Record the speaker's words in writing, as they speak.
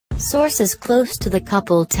Sources close to the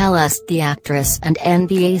couple tell us the actress and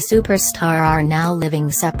NBA superstar are now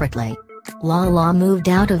living separately. Lala moved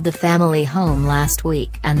out of the family home last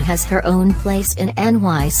week and has her own place in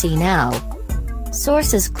NYC now.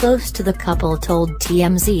 Sources close to the couple told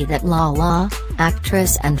TMZ that Lala,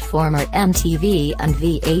 actress and former MTV and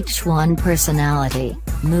VH1 personality,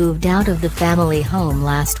 moved out of the family home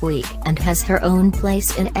last week and has her own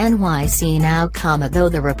place in NYC now, though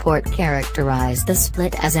the report characterized the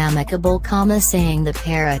split as amicable, saying the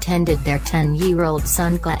pair attended their 10-year-old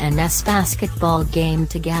son Kiyan's basketball game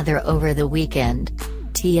together over the weekend.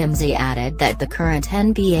 TMZ added that the current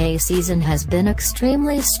NBA season has been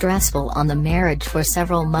extremely stressful on the marriage for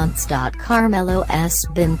several months. Carmelo's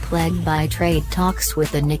been plagued by trade talks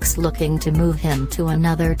with the Knicks looking to move him to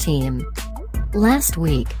another team. Last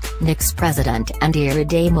week, Knicks president and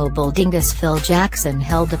irredeemable dingus Phil Jackson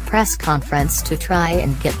held a press conference to try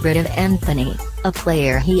and get rid of Anthony, a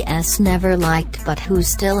player he's never liked but who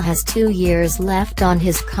still has 2 years left on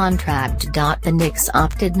his contract. The Knicks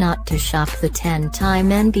opted not to shop the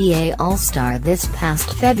 10-time NBA All-Star this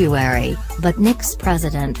past February, but Knicks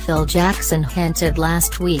president Phil Jackson hinted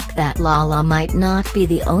last week that Lala might not be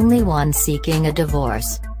the only one seeking a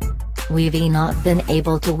divorce. "We've not been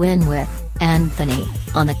able to win with Anthony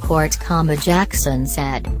on the court, Jackson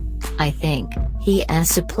said. I think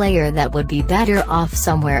he's a player that would be better off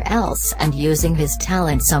somewhere else and using his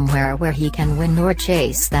talent somewhere where he can win or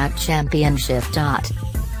chase that championship."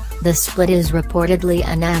 The split is reportedly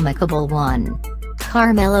an amicable one.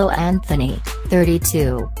 Carmelo Anthony,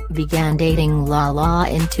 32, began dating Lala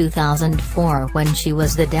in 2004 when she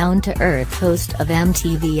was the down-to-earth host of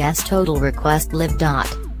MTV's Total Request Live.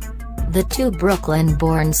 The two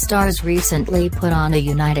Brooklyn-born stars recently put on a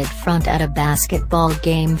united front at a basketball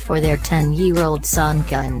game for their 10-year-old son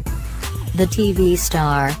Kiyan. The TV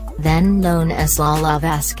star, then known as Lala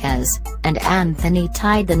Vasquez, and Anthony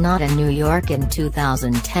tied the knot in New York in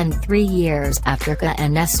 2010, 3 years after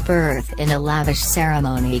Kiyan's birth, in a lavish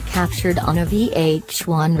ceremony captured on a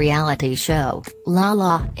VH1 reality show,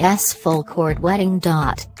 Lala's Full Court Wedding.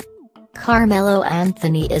 Carmelo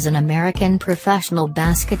Anthony is an American professional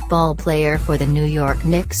basketball player for the New York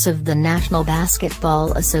Knicks of the National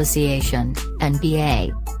Basketball Association,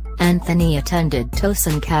 NBA. Anthony attended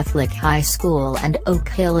Towson Catholic High School and Oak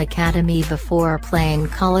Hill Academy before playing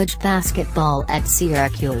college basketball at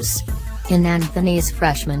Syracuse. In Anthony's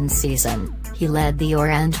freshman season, he led the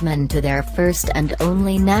Orangemen to their first and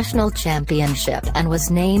only national championship and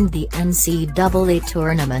was named the NCAA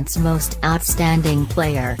tournament's most outstanding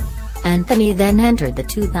player. Anthony then entered the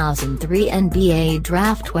 2003 NBA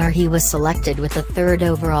draft where he was selected with the 3rd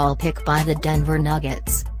overall pick by the Denver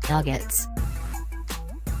Nuggets.